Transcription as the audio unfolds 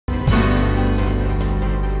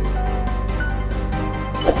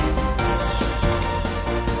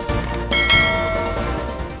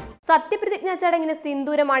സത്യപ്രതിജ്ഞാ ചടങ്ങിന്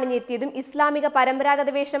സിന്ദൂരം അണിഞ്ഞെത്തിയതും ഇസ്ലാമിക പരമ്പരാഗത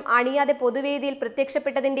വേഷം അണിയാതെ പൊതുവേദിയിൽ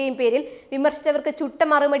പ്രത്യക്ഷപ്പെട്ടതിന്റെയും പേരിൽ വിമർശിച്ചവർക്ക് ചുട്ട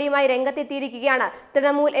മറുപടിയുമായി രംഗത്തെത്തിയിരിക്കുകയാണ്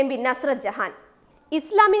തൃണമൂൽ എംപി നസ്രത്ത് ജഹാൻ.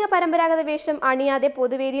 ഇസ്ലാമിക പരമ്പരാഗത വേഷം അണിയാതെ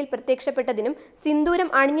പൊതുവേദിയിൽ പ്രത്യക്ഷപ്പെട്ടതിനും സിന്ദൂരം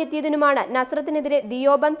അണിഞ്ഞെത്തിയതിനുമാണ് നസ്രത്തിനെതിരെ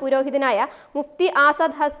ദിയോബന്ദ് പുരോഹിതനായ മുഫ്തി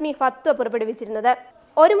ആസാദ് ഹസ്മി ഫത്വ പുറപ്പെടുവിച്ചിരുന്നത്.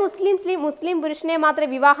 ഒരു മുസ്ലിം സ്ത്രീ മുസ്ലിം പുരുഷനെ മാത്രമേ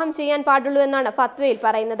വിവാഹം ചെയ്യാൻ പാടുള്ളൂ എന്നാണ് ഫത്വയിൽ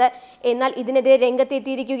പറയുന്നത്. എന്നാൽ ഇതിനെതിരെ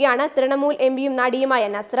രംഗത്തെത്തിയിരിക്കുകയാണ് തൃണമൂൽ എംപിയും നടിയുമായ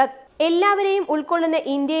നസ്രത്ത്. എല്ലാവരെയും ഉൾക്കൊള്ളുന്ന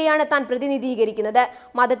ഇന്ത്യയെയാണ് താൻ പ്രതിനിധീകരിക്കുന്നത്.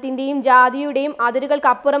 മതത്തിന്റെയും ജാതിയുടെയും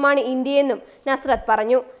അതിരുകൾക്കപ്പുറമാണ് ഇന്ത്യയെന്നും നസ്രത്ത്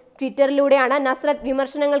പറഞ്ഞു. ട്വിറ്ററിലൂടെയാണ് നസ്രത്ത്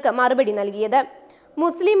വിമർശനങ്ങൾക്ക് മറുപടി നൽകിയത്.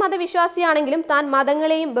 മുസ്ലിം മതവിശ്വാസിയാണെങ്കിലും താൻ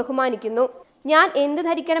മതങ്ങളെയും ബഹുമാനിക്കുന്നു. ഞാൻ എന്ത്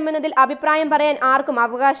ധരിക്കണമെന്നതിൽ അഭിപ്രായം പറയാൻ ആർക്കും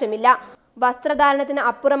അവകാശമില്ല. വസ്ത്രധാരണത്തിന്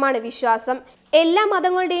അപ്പുറമാണ് വിശ്വാസം. എല്ലാ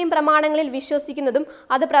മതങ്ങളുടെയും പ്രമാണങ്ങളിൽ വിശ്വസിക്കുന്നതും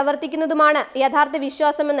അത് പ്രവർത്തിക്കുന്നതുമാണ് യഥാർത്ഥ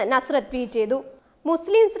വിശ്വാസമെന്ന് നസ്രത്ത് ട്വീറ്റ് ചെയ്തു.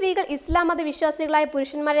 മുസ്ലിം സ്ത്രീകൾ ഇസ്ലാം മതവിശ്വാസികളായ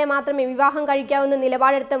പുരുഷന്മാരെ മാത്രമേ വിവാഹം കഴിക്കാവുന്ന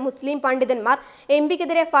നിലപാടെടുത്ത മുസ്ലിം പണ്ഡിതന്മാർ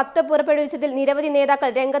എംപിക്കെതിരെ ഫത്വ പുറപ്പെടുവിച്ചതിൽ നിരവധി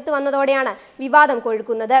നേതാക്കൾ രംഗത്ത് വന്നതോടെയാണ് വിവാദം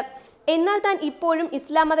കൊഴുക്കുന്നത്. എന്നാൽ താൻ ഇപ്പോഴും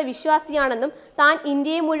ഇസ്ലാം മത വിശ്വാസിയാണെന്നും താൻ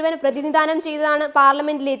ഇന്ത്യയെ മുഴുവൻ പ്രതിനിധാനം ചെയ്തതാണ്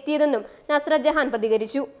പാർലമെന്റിൽ എത്തിയതെന്നും നസ്രത്ത് ജഹാൻ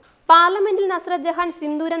പ്രതികരിച്ചു. പാർലമെന്റിൽ നസ്രത്ത് ജഹാൻ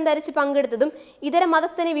സിന്ദൂരം ധരിച്ച് പങ്കെടുത്തതും ഇതര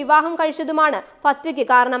മതസ്ഥനെ വിവാഹം കഴിച്ചതുമാണ് ഫത്വയ്ക്ക്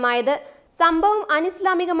കാരണമായത്. സംഭവം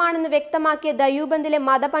അനിസ്ലാമികമാണെന്ന് വ്യക്തമാക്കിയ ദയൂബന്ദിലെ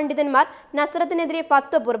മതപണ്ഡിതന്മാർ നസ്രത്തിനെതിരെ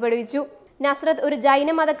ഫത്വ പുറപ്പെടുവിച്ചു. നസ്രത്ത് ഒരു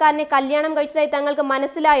ജൈന മതക്കാരനെ കല്യാണം കഴിച്ചതായി തങ്ങൾക്ക്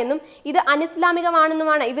മനസ്സിലായെന്നും ഇത്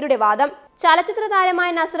അനിസ്ലാമികമാണെന്നുമാണ് ഇവരുടെ വാദം. ചലച്ചിത്ര താരമായ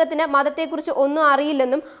നസ്രത്തിന് മതത്തെക്കുറിച്ച് ഒന്നും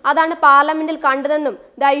അറിയില്ലെന്നും അതാണ് പാർലമെന്റിൽ കണ്ടതെന്നും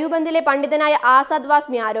ദയൂബന്ദിലെ പണ്ഡിതനായ ആസാദ്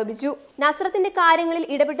വാസ്മി ആരോപിച്ചു. നസ്രത്തിന്റെ കാര്യങ്ങളിൽ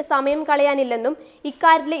ഇടപെട്ട് സമയം കളയാനില്ലെന്നും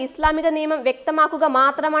ഇക്കാര്യത്തിലെ ഇസ്ലാമിക നിയമം വ്യക്തമാക്കുക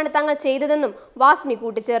മാത്രമാണ് തങ്ങൾ ചെയ്തതെന്നും വാസ്മി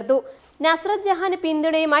കൂട്ടിച്ചേർത്തു. നസ്രത്ത് ജഹാന്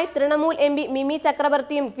പിന്തുണയുമായി തൃണമൂൽ എംപി മിമി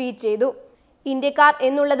ചക്രവർത്തിയും ട്വീറ്റ് ചെയ്തു. ഇന്ത്യക്കാർ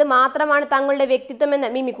എന്നുള്ളത് മാത്രമാണ് തങ്ങളുടെ വ്യക്തിത്വമെന്ന്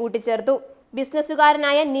മിമി കൂട്ടിച്ചേർത്തു.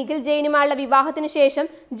 ബിസിനസ്സുകാരനായ നിഖിൽ ജെയിനുമായുള്ള വിവാഹത്തിനു ശേഷം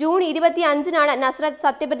ജൂൺ 25-നാണ് നസ്രത്ത്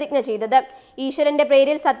സത്യപ്രതിജ്ഞ ചെയ്തത്. ഈശ്വരന്റെ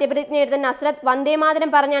പേരിൽ സത്യപ്രതിജ്ഞ എടുത്ത നസ്രത്ത് വന്ദേമാതരം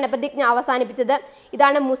പറഞ്ഞാണ് പ്രതിജ്ഞ അവസാനിപ്പിച്ചത്.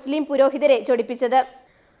 ഇതാണ് മുസ്ലിം പുരോഹിതരെ ചൊടിപ്പിച്ചത്.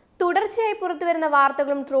 തുടർച്ചയായി പുറത്തുവരുന്ന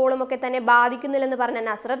വാർത്തകളും ട്രോളും ഒക്കെ തന്നെ ബാധിക്കുന്നില്ലെന്ന് പറഞ്ഞ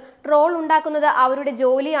നസ്രത്ത് ട്രോൾ ഉണ്ടാക്കുന്നത് അവരുടെ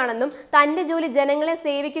ജോലിയാണെന്നും തന്റെ ജോലി ജനങ്ങളെ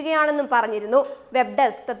സേവിക്കുകയാണെന്നും പറഞ്ഞിരുന്നു. Web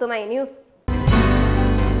desk Tatwamayi news.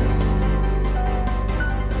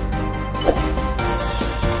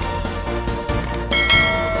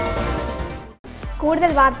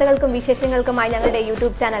 കൂടുതൽ വാർത്തകൾക്കും വിശേഷങ്ങൾക്കുമായി ഞങ്ങളുടെ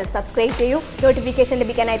യൂട്യൂബ് ചാനൽ സബ്സ്ക്രൈബ് ചെയ്യൂ. നോട്ടിഫിക്കേഷൻ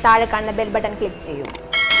ലഭിക്കാനായി താഴെ കാണുന്ന ബെൽ ബട്ടൺ ക്ലിക്ക് ചെയ്യൂ.